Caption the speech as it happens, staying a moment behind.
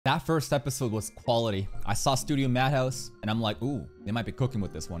That first episode was quality. I saw Studio Madhouse and I'm like, ooh, they might be cooking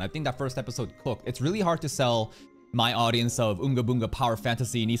with this one. I think that first episode cooked. It's really hard to sell my audience of Unga Bunga power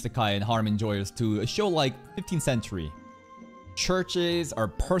fantasy and isekai and harem enjoyers to a show like 15th century. Churches are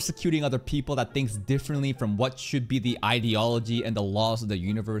persecuting other people that thinks differently from what should be the ideology and the laws of the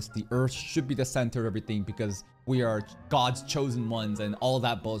universe. The earth should be the center of everything because we are God's chosen ones and all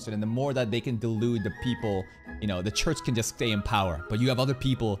that bullshit. And the more that they can delude the people, you know, the church can just stay in power. But you have other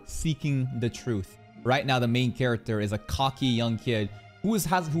people seeking the truth. Right now, the main character is a cocky young kid who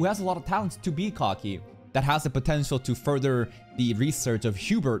has a lot of talents to be cocky, that has the potential to further the research of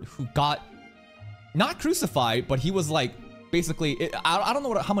Hubert, who got not crucified, but he was like, basically, I don't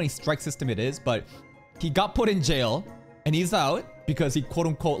know how many strike system it is, but he got put in jail and he's out because he quote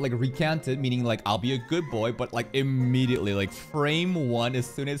unquote like recanted, meaning like, I'll be a good boy, but like immediately, like frame one, as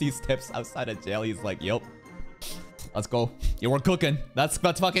soon as he steps outside of jail, he's like, yep, let's go. Yeah, we're cooking. Let's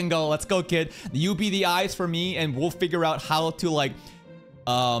fucking go. Let's go, kid. You be the eyes for me and we'll figure out how to like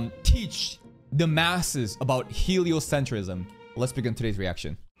teach the masses about heliocentrism. Let's begin today's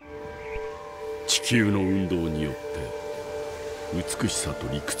reaction. 地球の運動によって美しさと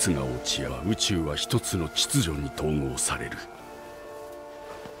理屈が落ち合う宇宙は一つの秩序に統合される。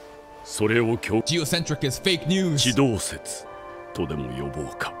それをGeocentric is fake news. 地動説とでも呼ぼう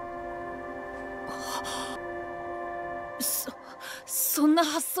か。そんな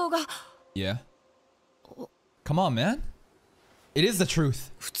発想が。Yeah. Come on, man. It is the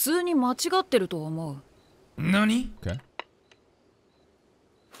truth. 普通に間違ってると思う。何? Okay.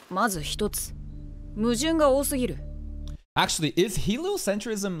 まず一つ、矛盾が多すぎる。Actually, is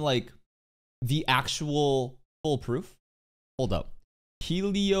heliocentrism like the actual full proof? Hold up.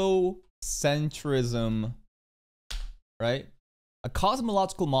 Heliocentrism, right? A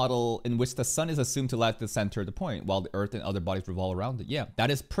cosmological model in which the sun is assumed to lie at the center of the point while the earth and other bodies revolve around it. Yeah,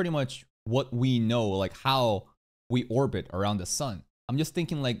 that is pretty much what we know, like how we orbit around the sun. I'm just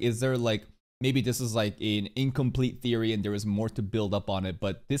thinking like, is there like, maybe this is like an incomplete theory and there is more to build up on it,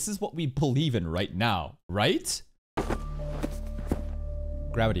 but this is what we believe in right now, right?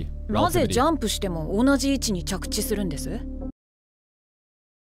 Gravity. なぜジャンプしても同じ位置に着地するんです?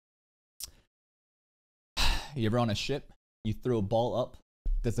 You ever on a ship? You throw a ball up.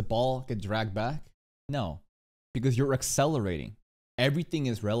 Does the ball get dragged back? No, because you're accelerating. Everything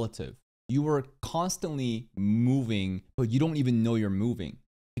is relative. You are constantly moving, but you don't even know you're moving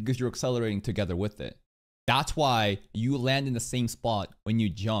because you're accelerating together with it. That's why you land in the same spot when you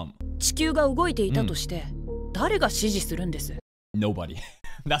jump. 地球が動いていたとして、誰が指示するんです? Nobody.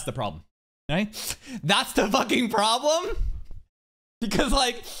 That's the problem, right? That's the fucking problem. Because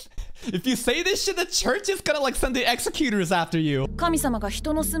like, if you say this shit, the church is gonna like send the executors after you. 神様が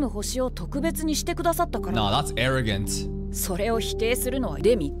人の住む星を特別にしてくださったから。No, that's arrogant. それを否定するのは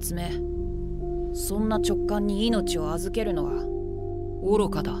で3つ目。そんな直感に命を預けるのは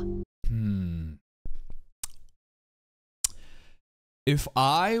愚かだ。If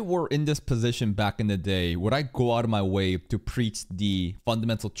I were in this position back in the day, would I go out of my way to preach the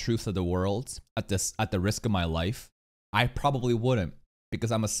fundamental truths of the world at the risk of my life? I probably wouldn't,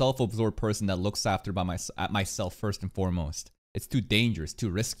 because I'm a self-absorbed person that looks after myself first and foremost. It's too dangerous,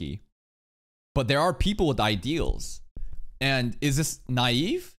 too risky. But there are people with ideals. And is this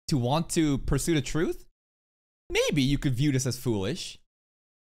naive to want to pursue the truth? Maybe you could view this as foolish.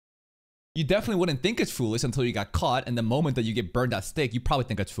 You definitely wouldn't think it's foolish until you got caught, and the moment that you get burned at stake, you probably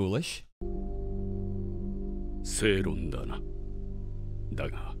think it's foolish. 正論だな。だ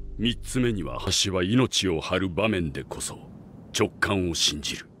が、3つ目には橋は命を張る場面でこそ直感を信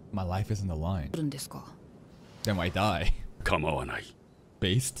じる。My life is in the line. るんですか? Then I die. 構わない。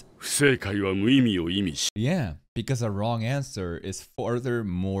Based? 不正解は無意味を意味し。Yeah, because a wrong answer is further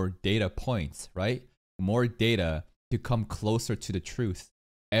more data points, right? More data to come closer to the truth.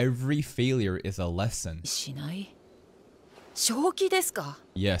 Every failure is a lesson. しない。正気ですか?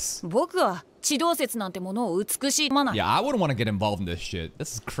 Yes. 僕は地動説なんてものを美しいまない。Yeah, I wouldn't want to get involved in this shit.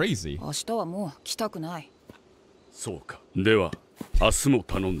 This is crazy. 明日はもう来たくない。そうか。では、明日も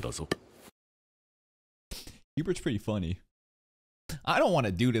頼んだぞ。Hubert's pretty funny. I don't want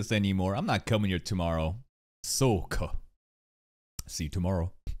to do this anymore. I'm not coming here tomorrow. So, see you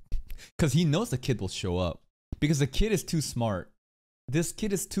tomorrow. Because he knows the kid will show up. Because the kid is too smart. This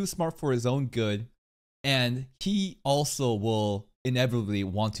kid is too smart for his own good, and he also will inevitably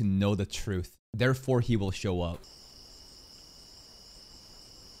want to know the truth. Therefore, he will show up.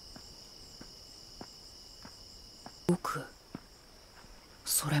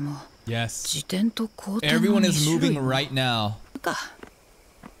 Yes. Everyone is moving right now.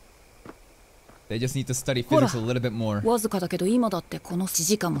 They just need to study physics a little bit more. わずかだけど今だってこの1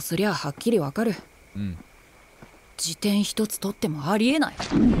時間もすりゃはっきりわかる。辞典一つ取ってもありえない。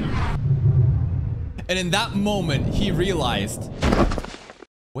And in that moment, he realized,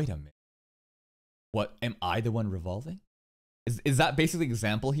 wait a minute. What, am I the one revolving? Is that basically the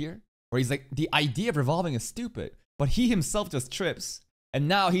example here? Where he's like, the idea of revolving is stupid, but he himself just trips. And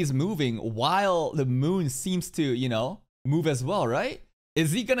now he's moving while the moon seems to, you know, move as well, right?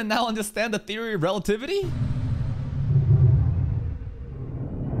 Is he gonna now understand the theory of relativity?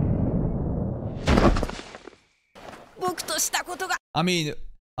 I mean,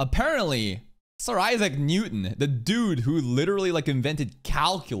 apparently, Sir Isaac Newton, the dude who literally like invented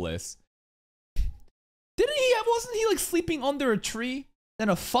calculus, wasn't he like sleeping under a tree? Then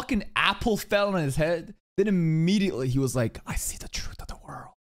a fucking apple fell on his head. Then immediately he was like, I see the truth of the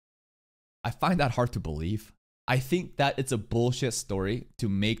world. I find that hard to believe. I think that it's a bullshit story to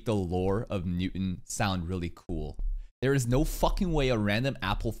make the lore of Newton sound really cool. There is no fucking way a random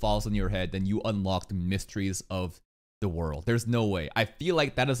apple falls on your head then you unlock the mysteries of the world. There's no way. I feel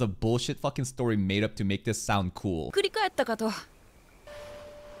like that is a bullshit fucking story made up to make this sound cool. Wait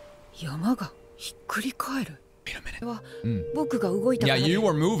a minute. Yeah, you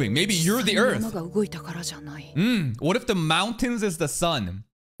were moving. Maybe you're the earth. What if the mountains is the sun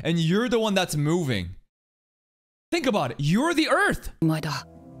and you're the one that's moving? Think about it. You're the earth.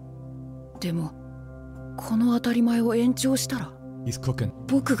 He's cooking.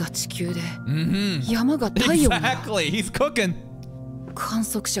 Exactly. He's cooking.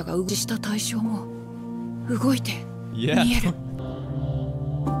 Yeah.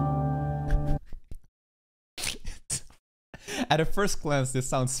 At a first glance, this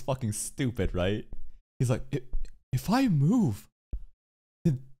sounds fucking stupid, right? He's like, if I move,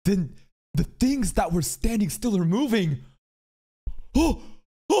 then the things that were standing still are moving. But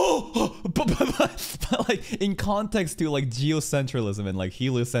like in context to like geocentralism and like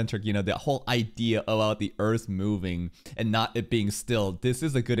heliocentric, you know, the whole idea about the earth moving and not it being still, this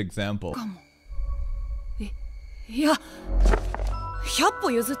is a good example. Yeah.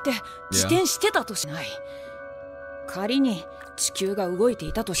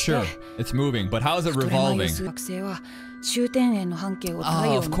 Sure, it's moving, but how is it revolving?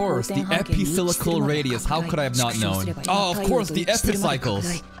 Oh, of course, the epicylindrical radius. How could I have not known? Oh, of course, the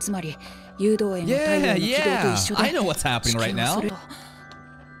epicycles. Yeah, I know what's happening right now.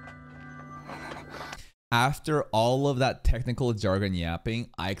 After all of that technical jargon yapping,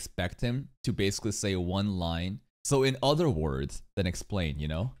 I expect him to basically say one line. So in other words, then explain, you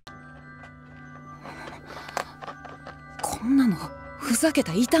know?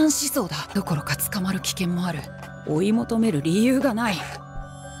 Everything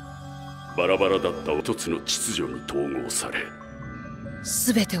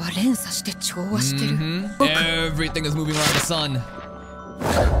is moving around the sun.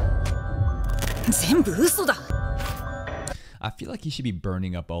 I feel like he should be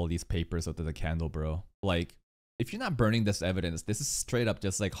burning up all these papers under the candle, bro. Like, if you're not burning this evidence, this is straight up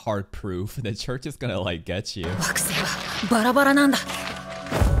just like hard proof. The church is gonna like get you.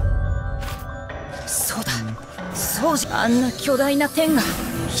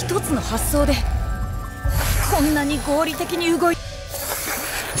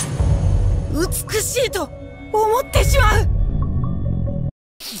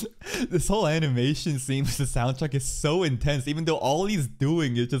 This whole animation seems the soundtrack is so intense, even though all he's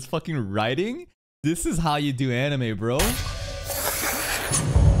doing is just fucking writing. This is how you do anime, bro.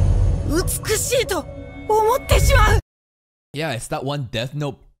 Yeah, it's that one Death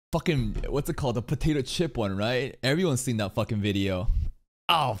Note fucking, what's it called? The potato chip one, right? Everyone's seen that fucking video.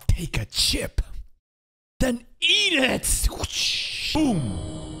 I'll take a chip, then eat it. Boom.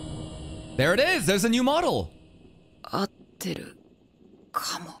 There it is. There's a new model.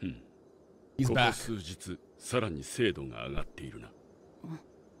 He's back.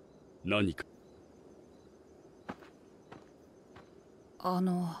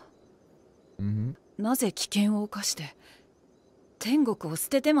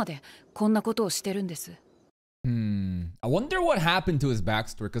 I wonder what happened to his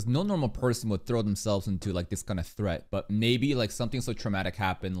backstory, because no normal person would throw themselves into like this kind of threat, but maybe like something so traumatic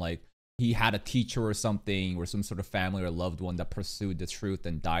happened, like he had a teacher or something, or some sort of family or loved one that pursued the truth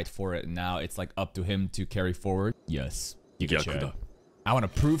and died for it, and now it's like up to him to carry forward. Yes. I want to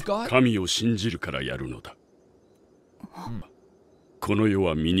prove God?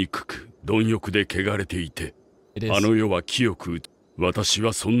 It is.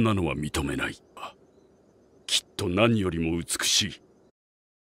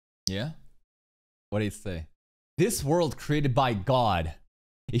 Yeah? What did he say? This world created by God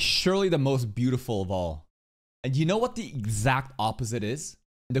is surely the most beautiful of all. And you know what the exact opposite is?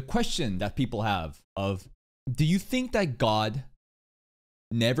 The question that people have of, do you think that God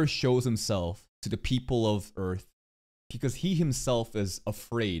never shows himself to the people of Earth because he himself is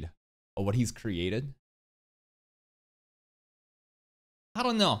afraid of what he's created? I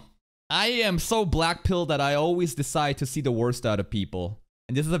don't know. I am so black-pilled that I always decide to see the worst out of people.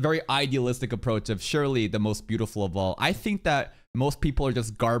 And this is a very idealistic approach of surely the most beautiful of all. I think that most people are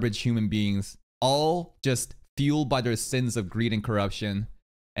just garbage human beings, all just fueled by their sins of greed and corruption.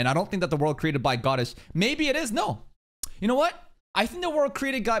 And I don't think that the world created by God is... Maybe it is, no. You know what? I think the world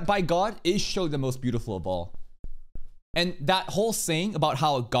created by God is surely the most beautiful of all. And that whole saying about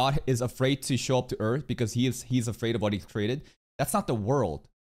how God is afraid to show up to Earth because he's afraid of what he's created, that's not the world.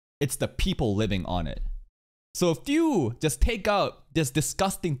 It's the people living on it. So if you just take out this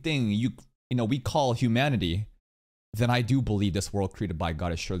disgusting thing we call humanity, then I do believe this world created by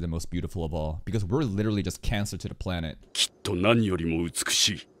God is surely the most beautiful of all, because we're literally just cancer to the planet. きっと何よりも美し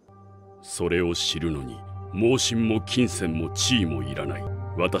い。それを知るのに、猛進も金銭も地位もいらない。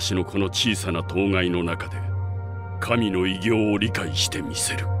私のこの小さな当該の中で、神の偉業を理解してみ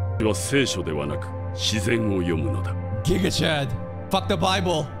せる。これは聖書ではなく、自然を読むのだ。Giga Chad! Fuck the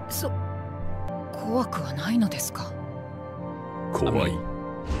Bible! 怖くはないのですか？怖い。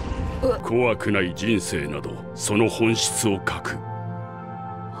怖くない人生など、その本質を書く。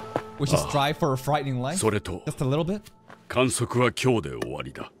We should strive for a frightening life? それと、Just a little bit? 観測は今日で終わ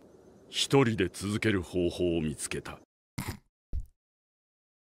りだ。一人で続ける方法を見つけた。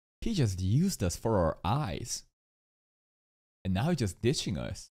He just used us for our eyes. And now he's just ditching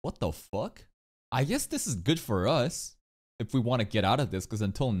us. What the fuck? I guess this is good for us. If we want to get out of this, because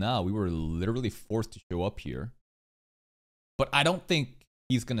until now, we were literally forced to show up here. But I don't think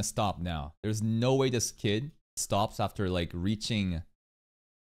he's gonna stop now. There's no way this kid stops after like reaching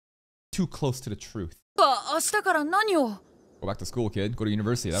too close to the truth. 明日から何を？ Go back to school, kid. Go to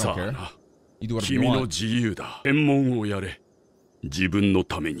university. I don't care. You do whatever you 君の want. 自由だ。専門をやれ。自分の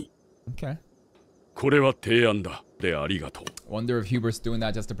ために。Okay. これは提案だ。でありがとう。 Wonder if Hubert's doing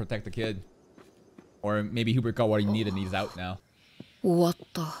that just to protect the kid. Or maybe Hubert got what he needed and he's out now. 終わっ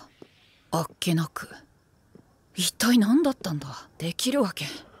た。あっけなく。一体何だったんだ？できるわけ。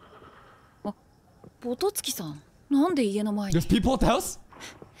あ、ボトツキさん、なんで家の前に？ There's people at the house?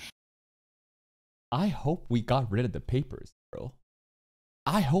 I hope we got rid of the papers, bro.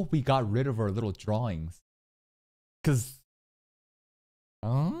 I hope we got rid of our little drawings. Cause...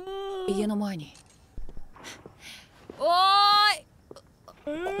 家の前に。おーい。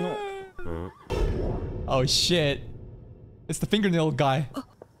Oh shit. It's the fingernail guy.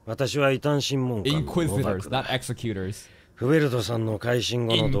 私は異端審問官の Inquisitors, not executors. フベルトさんの改心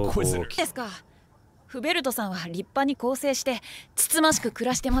後の動向を聞きですか。フベルトさんは立派に更生してつつましく暮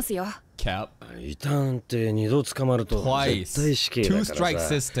らしてますよ。Cap. 異端って2度捕まると絶 Twice. 対死刑だ Two か strike ら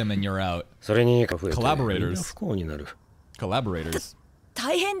さ。 system and you're out. それに増えてみん Collaborators. な不幸になる。 Collaborators.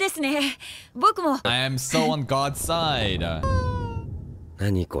 大変ですね。僕も。I am so on God's side.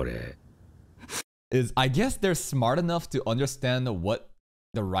 何これ？ I guess they're smart enough to understand what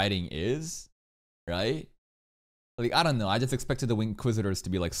the writing is, right? Like, I don't know. I just expected the Inquisitors to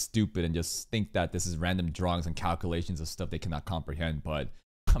be like stupid and just think that this is random drawings and calculations of stuff they cannot comprehend. But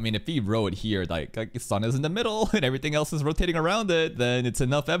I mean, if he wrote here like the sun is in the middle and everything else is rotating around it, then it's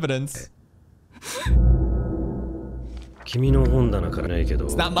enough evidence. 君の本棚からないけど。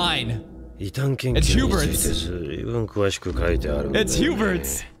 It's not mine. 異端研究について随分詳しく書いてあるんだよね。 It's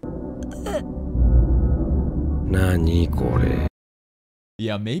Hubert's. 何これ？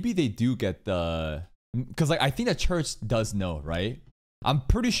 Yeah, maybe they do get the... Because like I think the church does know, right? I'm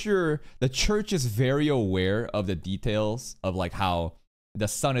pretty sure the church is very aware of the details of like how the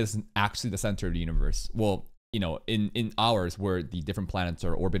sun is actually the center of the universe. Well, you know, in ours where the different planets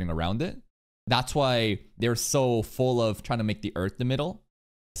are orbiting around it. That's why they're so full of trying to make the earth the middle.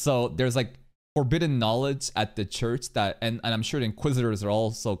 So there's like forbidden knowledge at the church that, and I'm sure the Inquisitors are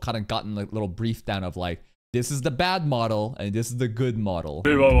also kind of gotten like little brief down of like, this is the bad model and this is the good model. こ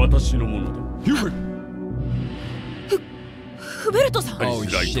れは私のものだ。 Hubert! フベルトさん。 Oh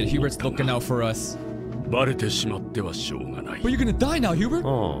shit, Hubert's looking out for us. バレてしまってはしょうがない。 But you're gonna die now, Hubert!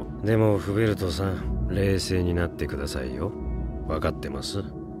 ああ、でもフベルトさん、冷静になってくださいよ。分かってます？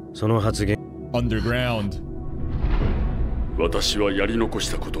その発言。Underground. 私はやり残し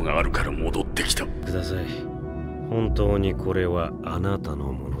たことがあるから戻ってきた。ください。本当にこれはあなた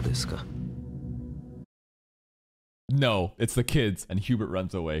のものですか？ No, it's the kids, and Hubert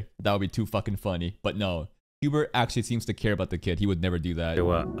runs away. That would be too fucking funny. But no, Hubert actually seems to care about the kid. He would never do that. これ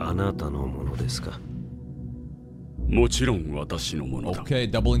はあなたのものですか？もちろん私のものだ。 Okay,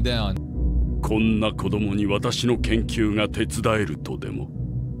 doubling down. こんな子供に私の研究が手伝えるとでも。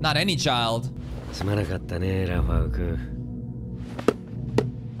 Not any child. すまなかったね、ラファウ君。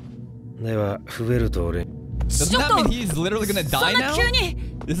では、フベルト俺。Doesn't that mean he's literally gonna die now? 急に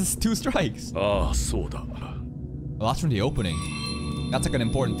This is 2 strikes. ああ、そうだ。 Well, that's from the opening. That's like an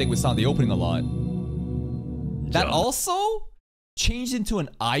important thing we saw in the opening a lot. That also changed into an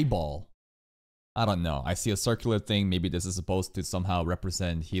eyeball. I don't know. I see a circular thing. Maybe this is supposed to somehow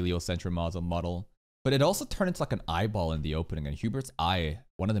represent heliocentric model. But it also turned into like an eyeball in the opening. And Hubert's eye,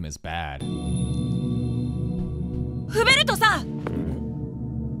 one of them is bad. フベルトさん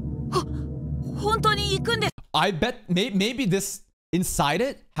本当に行くんです I bet maybe this inside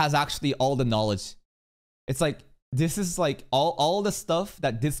it has actually all the knowledge. It's like this is like all the stuff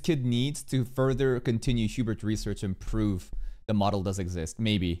that this kid needs to further continue Hubert's research and prove the model does exist.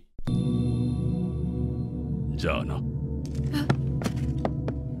 Maybe. じゃあな。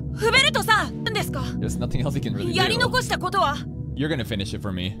フベルトさん何ですか There's nothing else he can really やり do. 残したことは You're gonna finish it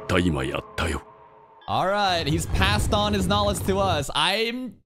for me. た今やったよ。 Alright, he's passed on his knowledge to us. I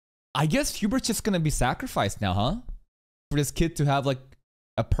guess Hubert's just gonna be sacrificed now, huh? For this kid to have like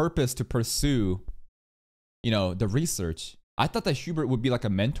a purpose to pursue, you know, the research. I thought that Hubert would be like a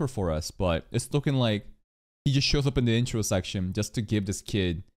mentor for us, but it's looking like he just shows up in the intro section just to give this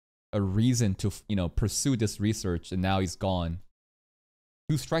kid a reason to, you know, pursue this research, and now he's gone.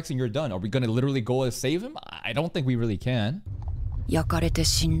 2 strikes and you're done. Are we gonna literally go and save him? I don't think we really can. 焼かれて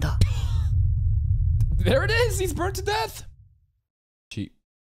死んだ There it is! He's burnt to death! Cheat.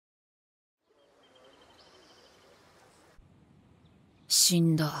 死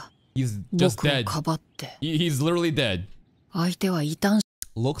んだ He's just 僕を dead. かばって He's literally dead. 相手は異端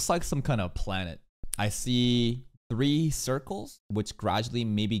Looks like some kind of planet. I see 3 circles, which gradually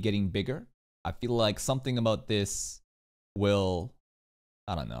may be getting bigger. I feel like something about this will...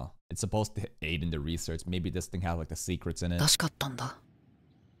 I don't know. It's supposed to aid in the research. Maybe this thing has like the secrets in it. 確かったんだ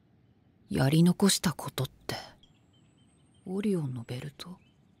やり残したことってオリオンのベルト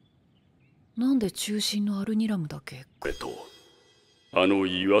なんで中心のアルニラムだけあの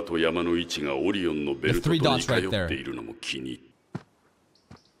岩と山の位置がオリオンのベルトと似通っているのも気に。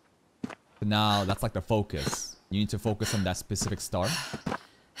 Now that's like the focus. You need to focus on that specific star.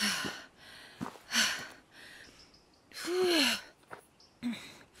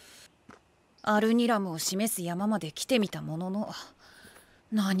 アルニラムを示す山まで来てみたものの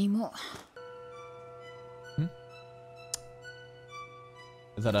何も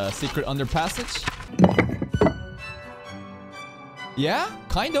Is that a secret under passage? Yeah,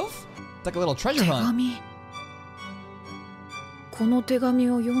 kind of. It's like a little treasure 手 hunt. 紙この手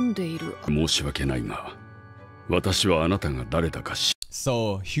紙を読んでいる申し訳ないが、私はあなたが誰だか知。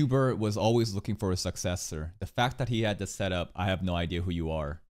 So Hubert was always looking for a successor. The fact that he had this set up, I have no idea who you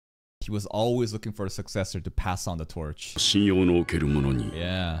are. He was always looking for a successor to pass on the torch. 信用のおける者に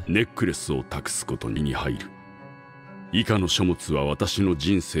Yeah. ネックレスを託すことに入る。以下の書物は私の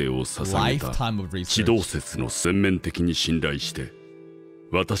人生を捧げた Lifetime of 地動 research. 説の全面的に信頼して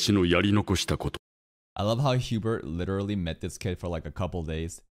私のやり残したこと。 I love how Hubert literally met this kid for like a couple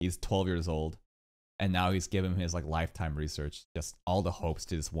days. He's 12 years old. And now he's giving him his like lifetime research. Just all the hopes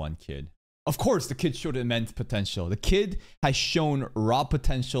to this one kid. Of course, the kid showed immense potential. The kid has shown raw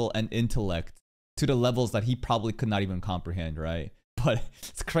potential and intellect to the levels that he probably could not even comprehend, right? But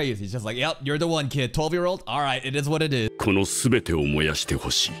it's crazy. It's just like, yep, you're the one kid. 12-year-old? All right, it is what it is. この全てを燃やして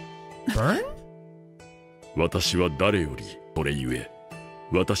ほしい。 Burn? 私は誰よりそれゆえ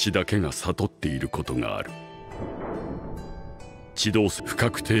私だけが悟っていることがある。地動説不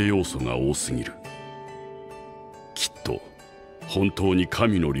確定要素が多すぎる。きっと本当に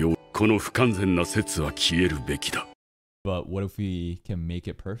神の領この不完全な説は消えるべきだ。 But what if we can make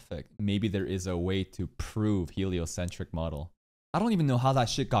it perfect? Maybe there is a way to prove heliocentric model. I don't even know how that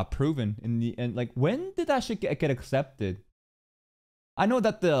shit got proven in the end. Like, when did that shit get accepted? I know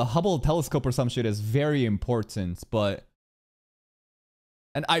that the Hubble telescope or some shit is very important, but...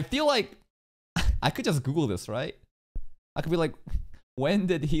 And I feel like I could just Google this, right? I could be like, when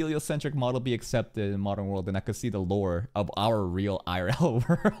did heliocentric model be accepted in modern world? And I could see the lore of our real IRL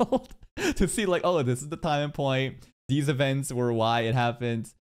world to see like, oh, this is the time point. These events were why it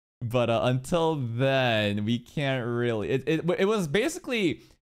happened. But until then, we can't really... It was basically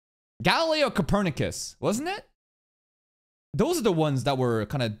Galileo Copernicus, wasn't it? Those are the ones that were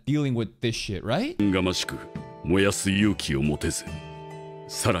kind of dealing with this shit, right? がましく燃やす勇気を持てず、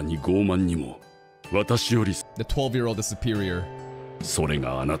さらに傲慢にも私より The 12-year-old is superior. それ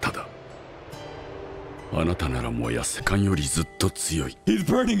があなただ。あなたなら燃やす世界よりずっと強い。 He's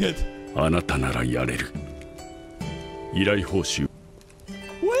burning it! あなたならやれる。依頼報酬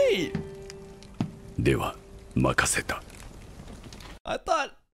Wait! では任せた。 I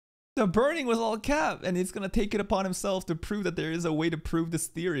thought the burning was all cap and he's gonna take it upon himself to prove that there is a way to prove this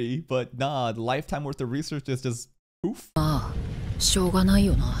theory. But nah, the lifetime worth of research is just poof. ああ、しょうがない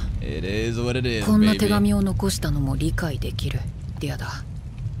よな。 It is what it is, こんな baby. 手紙を残したのも理解できる。ディアだ。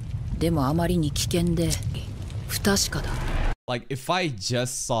でもあまりに危険で不確かだ。Like, if I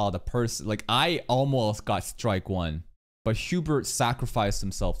just saw the person, like, I almost got strike one, but Hubert sacrificed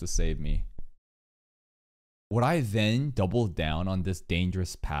himself to save me. Would I then double down on this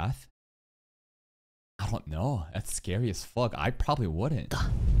dangerous path? I don't know. That's scary as fuck. I probably wouldn't.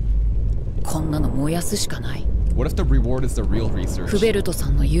 こんなの燃やすしかない。 What if the reward is the real research? フベルトさ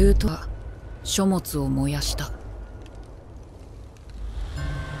んの言うとは書物を燃やした。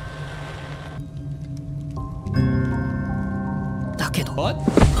だけど。What?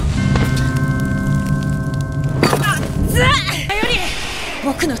 より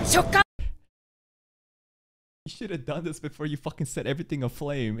僕の直感。 You should have done this before you fucking set everything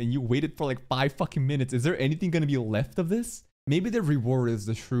aflame and you waited for like 5 fucking minutes. Is there anything gonna be left of this? Maybe the reward is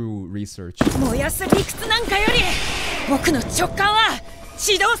the true research. 燃やす理屈なんかより僕の直感は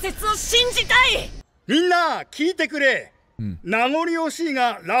指導説を信じたい。みんな聞いてくれ、名残惜しい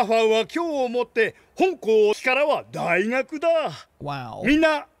がラファウは今日をもって本校からは大学だ。 Wow. みん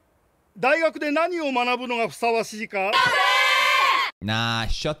な大学で何を学ぶのがふさわしいか。 Nah,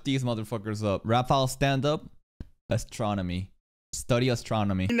 shut these motherfuckers up. Raphael, stand up. Astronomy. Study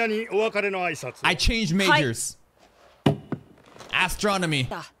astronomy. みんなにお別れの挨拶。 I changed majors. Astronomy.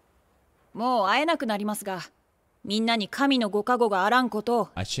 もう会えなくなりますが、みんなに神のご加護があらんことを。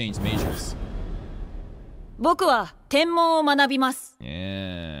 I changed majors. 僕は天文を学びます。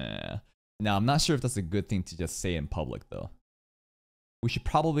 Yeah. Now, I'm not sure if that's a good thing to just say in public, though. We should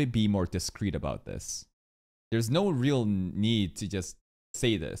probably be more discreet about this. There's no real need to just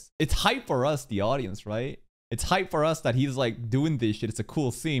say this. It's hype for us, the audience, right? It's hype for us that he's like doing this shit. It's a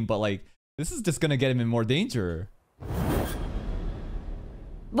cool scene, but like, this is just gonna get him in more danger.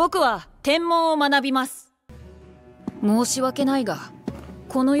 僕は天文を学びます。申し訳ないが、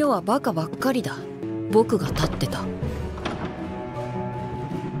この世はバカばっかりだ。僕が立ってた。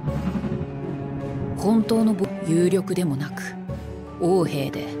本当の有力でもなく、横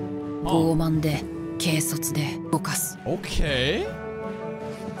兵で、傲慢で、軽率で動かす。Okay.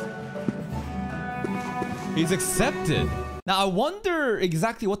 He's accepted. Now, I wonder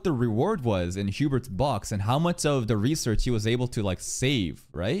exactly what the reward was in Hubert's box and how much of the research he was able to like save,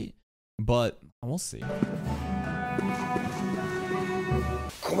 right? But we'll see.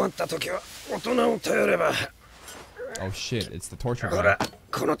 困った時は大人を頼れば。 Oh shit, it's the torture ほ guy. ら、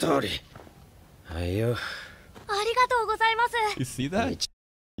この通り。はいよ。ありがとうございます。 You see that?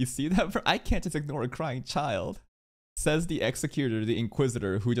 You see that? I can't just ignore a crying child. Says the executor, the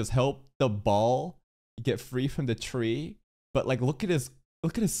Inquisitor, who just helped the ball get free from the tree. But like, look at his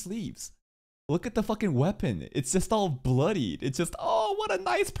sleeves. Look at the fucking weapon. It's just all bloodied. It's just, oh, what a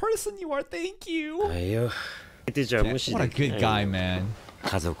nice person you are. Thank you. はいよ。Yeah, what a good guy, man.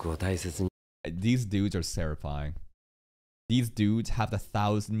 家族を大切に。 These dudes are terrifying. These dudes have the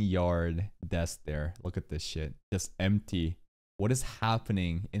 1,000-yard desk there. Look at this shit. Just empty. What is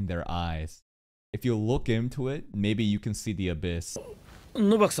happening in their eyes? If you look into it, maybe you can see the abyss.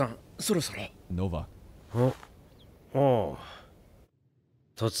 ノバクさん、そろそろ。 Nova. おう。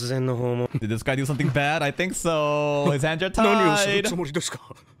突然の訪問。 Did this guy do something bad? I think so. His hands are 何をする tied. つもりですか。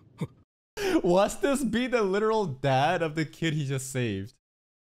 Must this be the literal dad of the kid he just saved?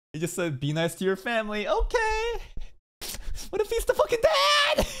 He just said, be nice to your family. Okay. What if he's the fucking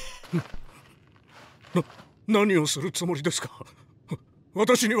dad? 何をするつもりですか。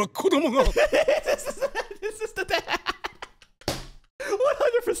私には子供が。 This is the dad.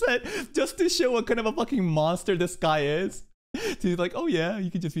 100%. Just to show what kind of a fucking monster this guy is. To be like, oh yeah,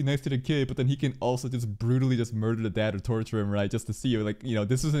 you can just be nice to the kid, but then he can also just brutally just murder the dad or torture him, right? Just to see you, like, you know,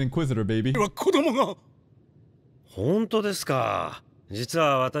 this is an Inquisitor, baby. 子供が。本当ですか。実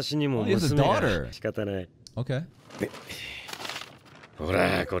は私にも Oh, he has a 娘が daughter. 仕方ない。 Okay. ほ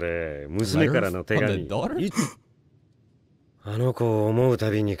らこれ娘からの手 From 紙 the daughter? あの子を思う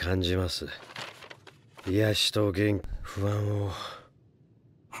たびに感じます。癒しと元気、不安を。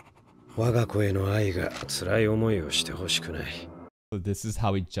我が子への愛が辛い思いをしてほしくない。 So this is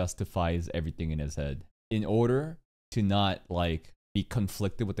how he justifies everything in his head. In order to not, like, be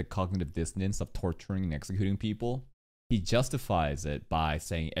conflicted with the cognitive dissonance of torturing and executing people, he justifies it by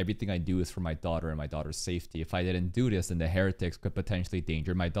saying everything I do is for my daughter and my daughter's safety. If I didn't do this, then the heretics could potentially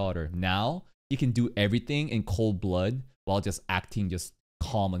danger my daughter. Now, he can do everything in cold blood while just acting just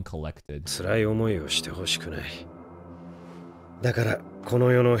calm and collected. 辛い思いをしてほしくない。だからこ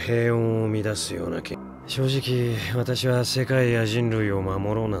の世の平穏を乱すような気。正直私は世界や人類を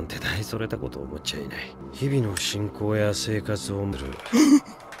守ろうなんて大それたことを思っちゃいない。日々の信仰や生活を見る。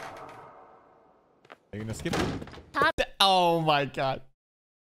Oh my god.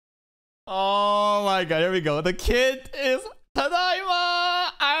 Oh my god, here we go. The kid is Tadaima!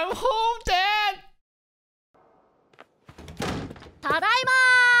 I'm home, Dad!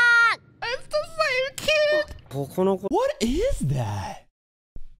 Tadaima! It's the same kid! ここの子 What is that?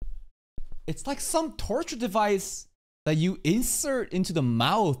 It's like some torture device that you insert into the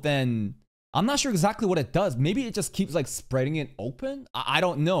mouth and I'm not sure exactly what it does. Maybe it just keeps like spreading it open? I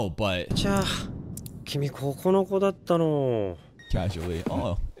don't know, but... じゃあ君ここの子だったの。 Casually.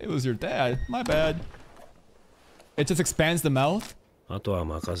 Oh, it was your dad. My bad. It just expands the mouth? あとは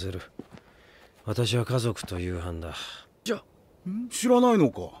任せる。私は家族と夕飯だ。じゃ、知らないの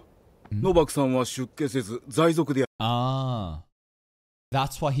か。ノバクさんは出家せず在族で。Ah.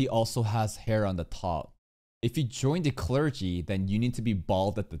 That's why he also has hair on the top. If you join the clergy, then you need to be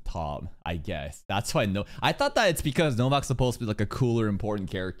bald at the top, I guess. That's why I thought that it's because Novak's supposed to be like a cooler,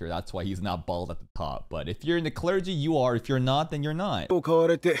 important character. That's why he's not bald at the top. But if you're in the clergy, you are. If you're not, then you're not.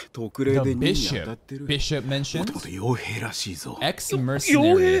 The bishop. Bishop mentions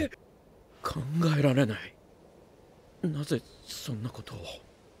ex-mercenary. 考えられない。なぜそんなことを。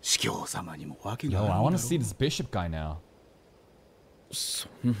司教様にも訳 Yo, があるんだろう。 I want to see this bishop guy now. そ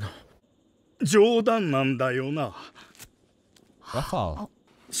んな。冗談なんだよな。 Rafael.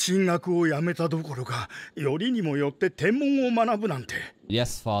 進学をやめたどころか、よりにもよって天文を学ぶなんて。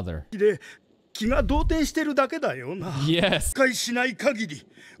 Yes, father. で、気が動転してるだけだよな。 Yes. 理解しない限り、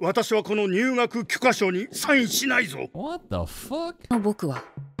私はこの入学許可書にサインしないぞ。 What the fuck? 僕は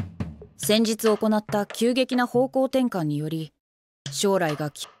先日行った急激な方向転換により将来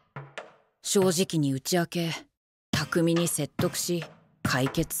が正直に打ち明け巧みに説得し解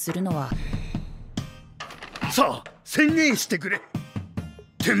決するのは。さあ宣言してくれ。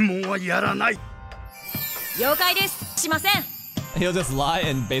天文はやらない。了解です。しません。 He'll just lie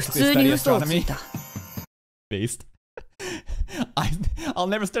and 普 basically 通に study 嘘をつい astronomy. た。 Based. I'll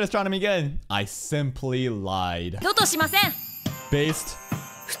never study astronomy again. I simply lied. だとしません。 Based.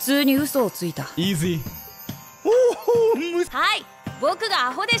 普通に嘘をついた。 Easy. はい、僕が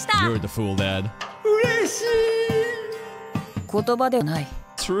アホでした。 You're the fool, Dad. 嬉しい。言葉ではない。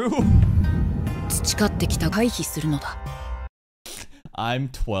 True. 培ってきた回避するのだ。 I'm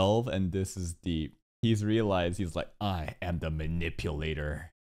 12 and this is deep. He's realized he's like, I am the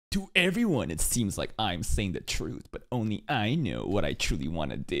manipulator. To everyone, it seems like I'm saying the truth, but only I know what I truly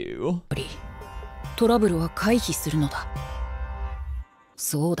want to do. トラブルは回避するのだ。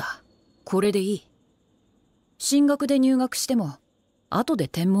そうだ、これでいい。進学で入学しても後で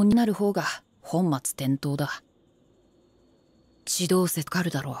天文になる方が本末転倒だ。地動説かか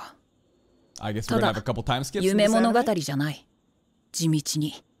るだろう。 I guess た we're gonna だ have a couple time skips in 夢 this 物語 anime? じゃない。地道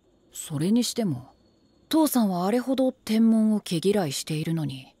に。それにしても父さんはあれほど天文を毛嫌いしているの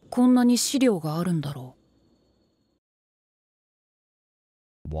にこんなに資料があるんだろ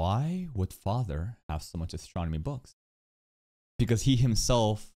う。 Why would father have so much astronomy books? Because he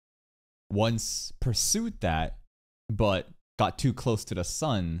himself once pursued that, but got too close to the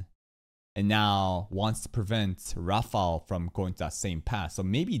sun, and now wants to prevent Raphael from going to that same path. So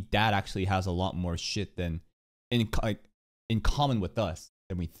maybe dad actually has a lot more shit than in common with us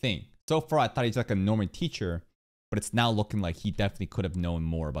than we think. So far, I thought he's like a normal teacher, but it's now looking like he definitely could have known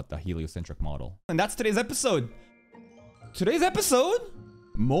more about the heliocentric model. And that's today's episode. Today's episode,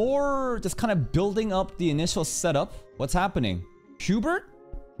 more just kind of building up the initial setup. What's happening? Hubert?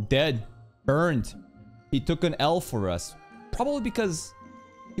 Dead. Burned. He took an L for us. Probably because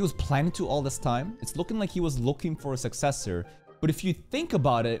he was planning to all this time. It's looking like he was looking for a successor. But if you think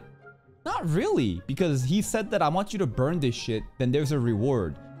about it, not really. Because he said that I want you to burn this shit, then there's a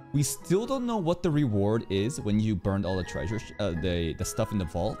reward. We still don't know what the reward is when you burned all the treasures, the stuff in the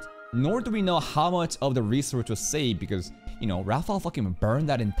vault. Nor do we know how much of the research was saved because, you know, Raphael fucking burned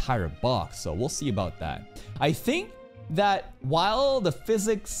that entire box. So we'll see about that. I think that while the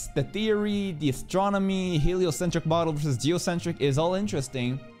physics, the theory, the astronomy, heliocentric model versus geocentric is all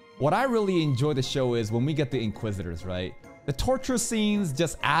interesting, what I really enjoy the show is when we get the Inquisitors, right? The torture scenes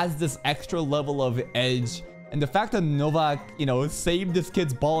just adds this extra level of edge. And the fact that Novak, you know, saved this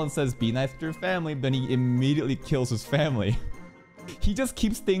kid's ball and says, be nice to your family, then he immediately kills his family. He just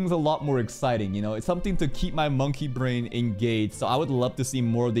keeps things a lot more exciting, you know? It's something to keep my monkey brain engaged. So I would love to see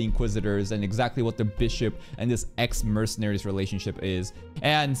more of the Inquisitors and exactly what the Bishop and this ex-mercenaries relationship is.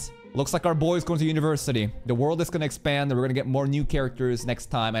 And looks like our boy's going to university. The world is going to expand and we're going to get more new characters next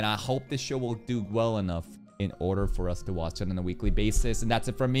time. And I hope this show will do well enough in order for us to watch it on a weekly basis. And that's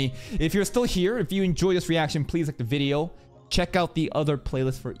it from me. If you're still here, if you enjoyed this reaction, please like the video. Check out the other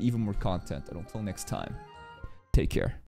playlist for even more content. And until next time, take care.